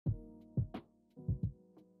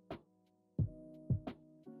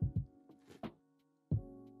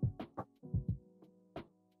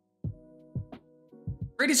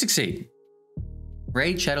Ready to succeed.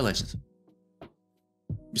 Raid Shadow Legends.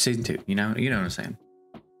 Season 2. You know what I'm saying.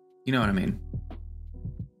 You know what I mean.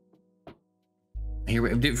 Here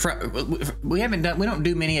we haven't done. We don't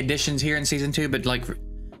do many editions here in season 2, but like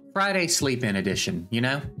Friday sleep in edition. You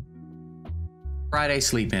know. Friday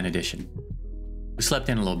sleep in edition. We slept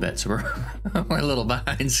in a little bit, so we're a little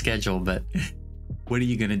behind schedule. But what are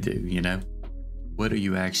you gonna do? You know. What are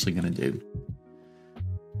you actually gonna do?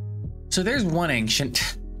 So there's one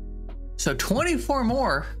ancient. So 24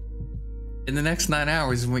 more in the next 9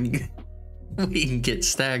 hours when we can get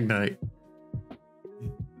Stag Night.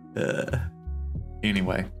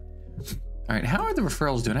 Anyway. All right, how are the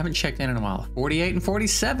referrals doing? I haven't checked in a while. 48 and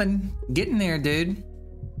 47. Getting there, dude.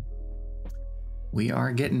 We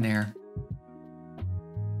are getting there.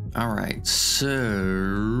 All right,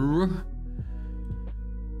 so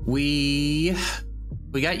we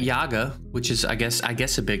got Yaga, which is I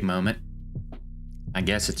guess a big moment. I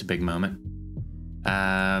guess it's a big moment.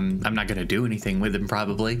 I'm not gonna do anything with him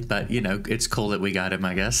probably, but you know, it's cool that we got him,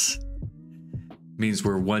 I guess. Means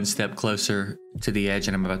we're one step closer to the edge,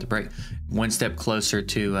 and I'm about to break. One step closer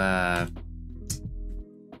to I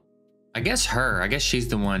guess her. I guess she's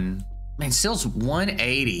the one. Man, Sill's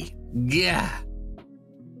 180. Yeah.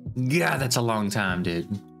 Yeah, that's a long time, dude.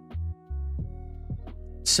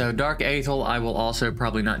 So Dark Aethel, I will also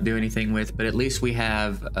probably not do anything with, but at least we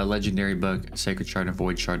have a legendary book, a Sacred Shard, and a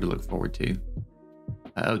Void Shard to look forward to.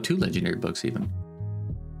 Oh, 2 legendary books even.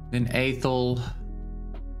 Then Aethel.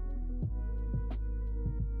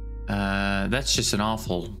 That's just an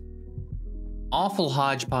awful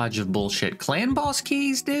hodgepodge of bullshit. Clan boss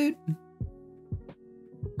keys, dude?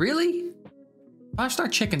 Really? 5-star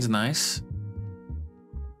chicken's nice.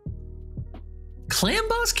 Clan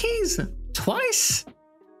boss keys? Twice?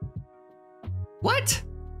 What?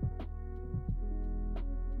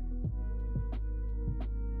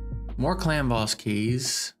 More clan boss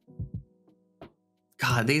keys.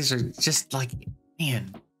 God, these are just like,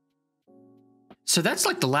 man. So that's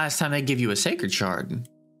like the last time they give you a Sacred Shard.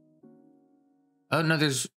 Oh no,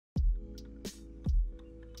 there's...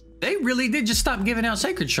 They really did just stop giving out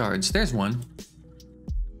Sacred Shards. There's one.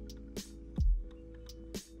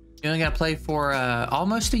 You only gotta play for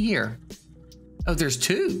almost a year. Oh, there's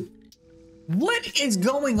 2. What is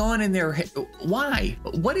going on in their head? Why?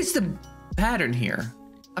 What is the pattern here?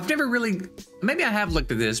 I've never really... Maybe I have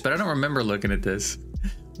looked at this, but I don't remember looking at this.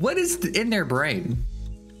 What is in their brain?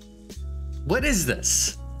 What is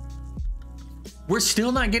this? We're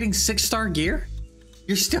still not getting 6-star gear?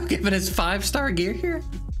 You're still giving us 5-star gear here?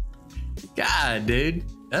 God, dude.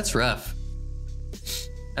 That's rough.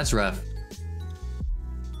 That's rough.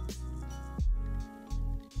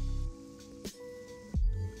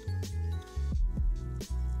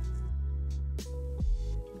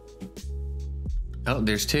 Oh,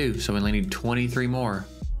 there's 2, so we only need 23 more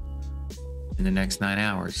in the next 9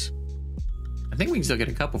 hours. I think we can still get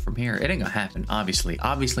a couple from here. It ain't gonna happen, obviously.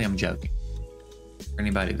 Obviously, I'm joking. For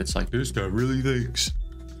anybody that's like, this guy really thinks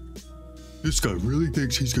he's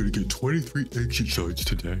gonna get 23 exit shards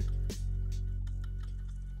today.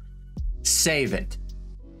 Save it.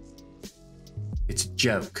 It's a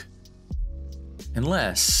joke.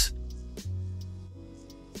 Unless...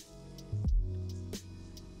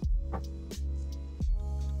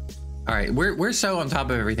 All right, we're so on top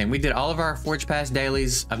of everything. We did all of our Forge Pass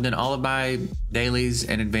dailies. I've done all of my dailies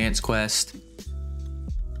and advanced quest.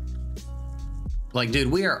 Like,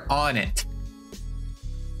 dude, we are on it.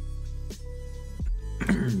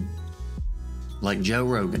 Like Joe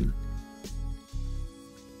Rogan.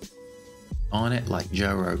 On it like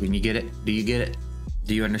Joe Rogan. You get it? Do you get it?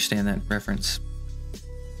 Do you understand that reference?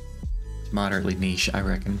 It's moderately niche, I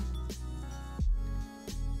reckon.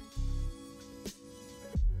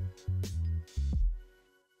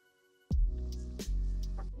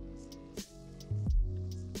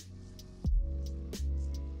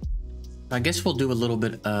 I guess we'll do a little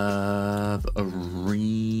bit of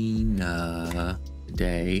arena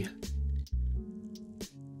today.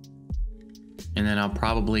 And then I'll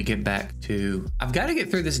probably get back to... I've got to get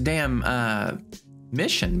through this damn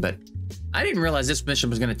mission, but I didn't realize this mission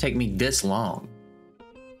was going to take me this long.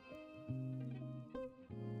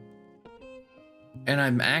 And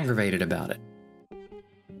I'm aggravated about it.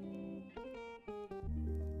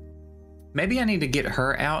 Maybe I need to get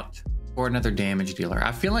her out or another damage dealer.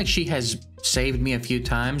 I feel like she has saved me a few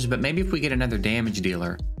times, but maybe if we get another damage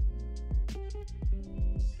dealer.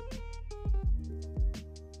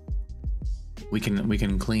 We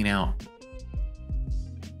can clean out.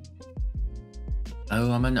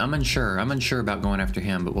 Oh, I'm unsure. I'm unsure about going after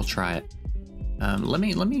him, but we'll try it. Let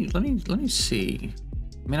me see.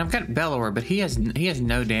 I mean, I've got Belor, but he has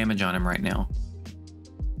no damage on him right now.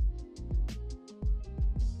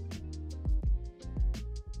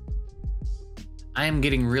 I am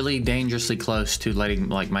getting really dangerously close to letting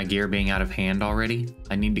like my gear being out of hand already.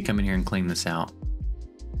 I need to come in here and clean this out.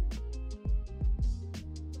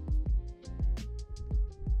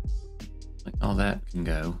 Like all that can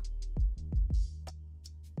go.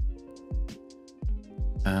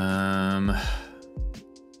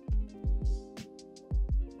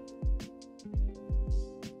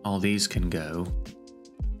 All these can go.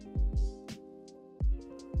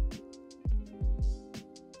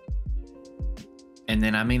 And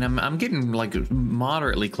then, I mean, I'm getting like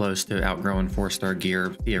moderately close to outgrowing 4-star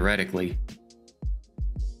gear, theoretically.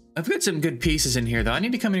 I've got some good pieces in here, though. I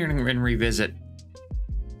need to come in here and revisit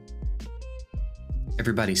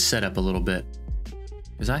everybody's setup a little bit.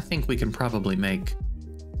 Because I think we can probably make...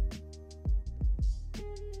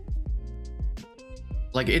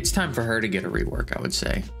 Like, it's time for her to get a rework, I would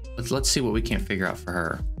say. Let's see what we can't figure out for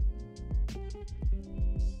her.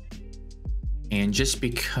 And just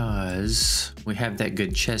because we have that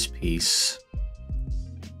good chess piece,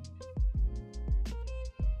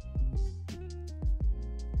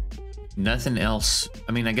 nothing else.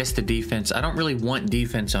 I mean, I guess the defense, I don't really want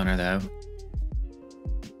defense on her though.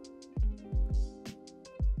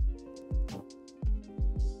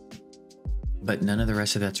 But none of the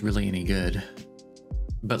rest of that's really any good.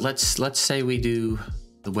 But let's say we do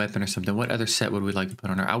the weapon or something. What other set would we like to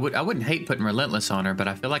put on her? I wouldn't hate putting Relentless on her, but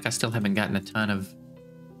I feel like I still haven't gotten a ton of.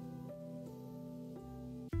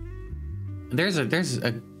 There's a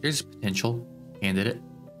potential candidate.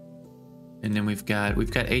 And then we've got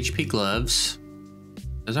HP gloves.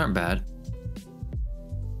 Those aren't bad.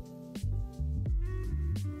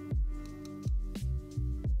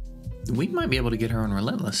 We might be able to get her on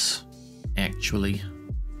Relentless, actually.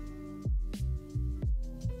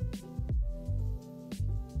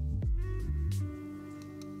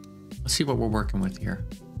 Let's see what we're working with here.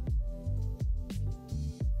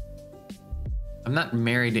 I'm not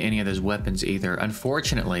married to any of those weapons either.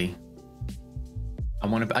 Unfortunately,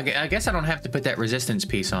 I guess I don't have to put that resistance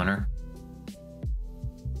piece on her.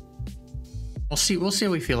 We'll see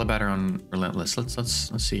how we feel about her on Relentless.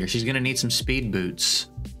 Let's see here. She's gonna need some speed boots.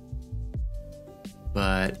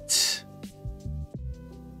 But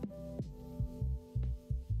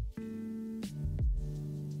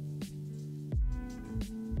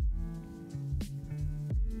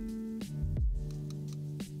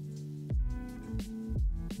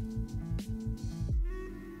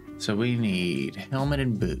so we need helmet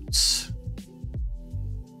and boots.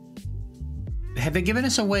 Have they given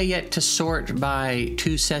us a way yet to sort by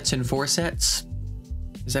 2 sets and 4 sets?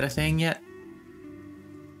 Is that a thing yet?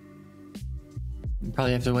 We'll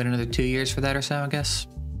probably have to wait another 2 years for that or so, I guess.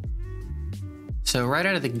 So right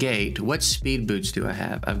out of the gate, what speed boots do I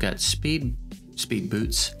have? I've got speed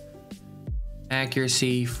boots,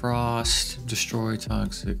 accuracy, frost, destroy,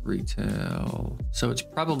 toxic, retail. So it's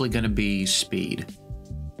probably going to be speed.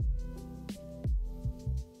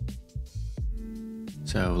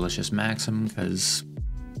 So let's just max them, because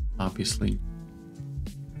obviously.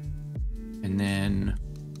 And then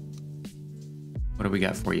what do we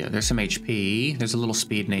got for you? There's some HP. There's a little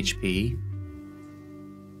speed and HP.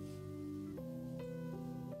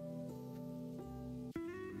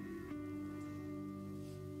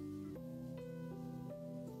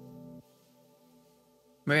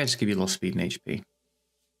 Maybe I'll just give you a little speed and HP.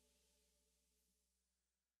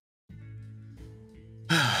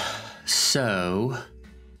 So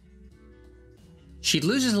she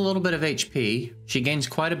loses a little bit of HP. She gains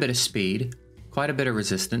quite a bit of speed, quite a bit of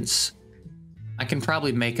resistance. I can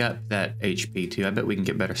probably make up that HP too. I bet we can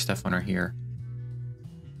get better stuff on her here.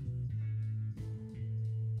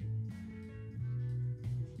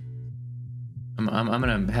 I'm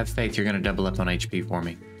gonna have faith you're gonna double up on HP for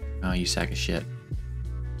me. Oh, you sack of shit.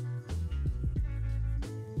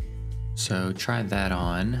 So try that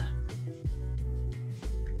on.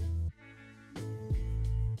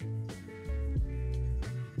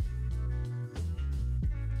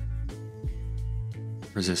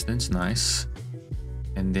 Resistance, nice.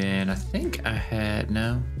 And then I think I had,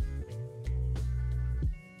 no.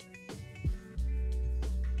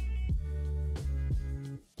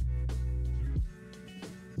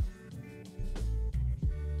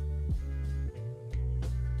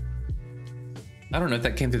 I don't know if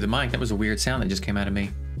that came through the mic. That was a weird sound that just came out of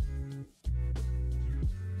me.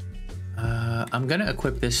 I'm gonna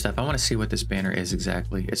equip this stuff. I want to see what this banner is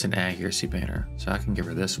exactly. It's an accuracy banner, so I can give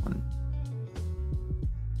her this one.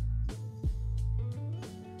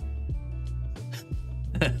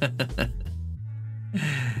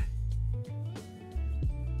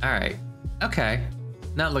 All right. Okay.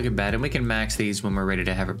 Not looking bad. And we can max these when we're ready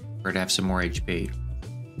to have her to have some more HP.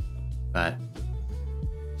 But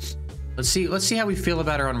let's see how we feel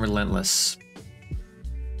about her on Relentless.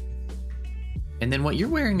 And then what you're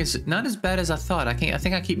wearing is not as bad as I thought. I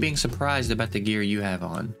think I keep being surprised about the gear you have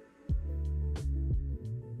on.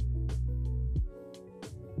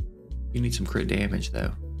 You need some crit damage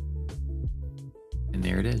though. And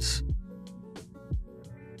there it is.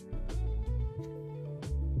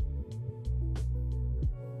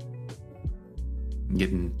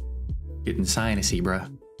 Getting sinusy,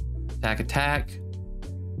 bruh. Attack.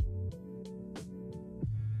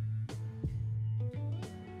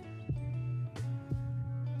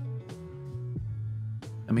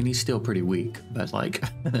 I mean, he's still pretty weak, but like,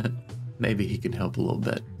 maybe he can help a little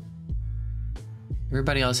bit.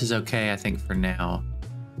 Everybody else is okay, I think, for now.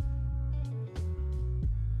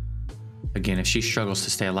 Again, if she struggles to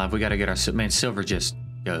stay alive, we gotta get our... Man, Silver just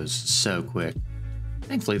goes so quick.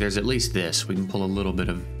 Thankfully, there's at least this. We can pull a little bit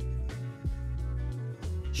of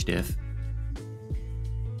stiff.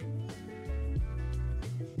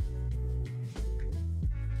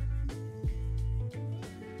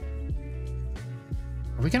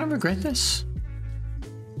 Are we gonna regret this?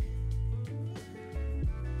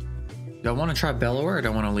 Do I want to try Bellower or do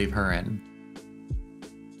I want to leave her in?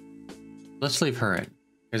 Let's leave her in,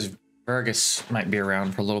 because Vargas might be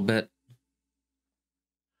around for a little bit.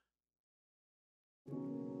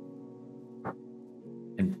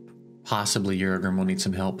 And possibly Jurgen will need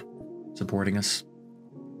some help supporting us.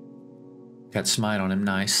 Got Smite on him,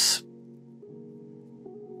 nice.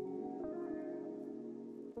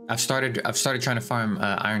 I've started trying to farm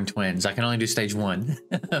Iron Twins. I can only do stage 1,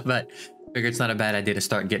 but figure it's not a bad idea to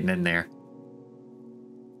start getting in there.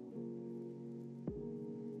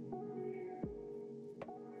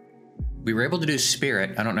 We were able to do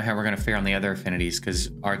Spirit. I don't know how we're going to fare on the other affinities because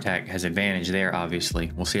Artak has advantage there,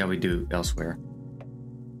 obviously. We'll see how we do elsewhere.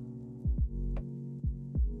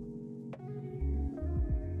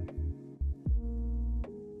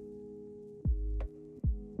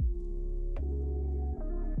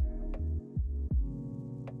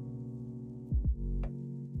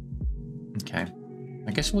 Okay.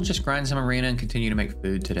 I guess we'll just grind some arena and continue to make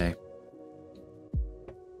food today.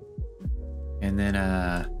 And then,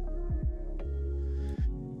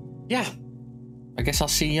 yeah. I guess I'll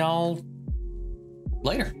see y'all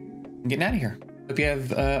later. I'm getting out of here. Hope you have,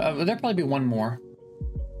 there'll probably be one more.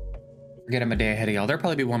 Forget I'm a day ahead of y'all. There'll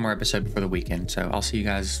probably be one more episode before the weekend, so I'll see you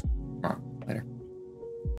guys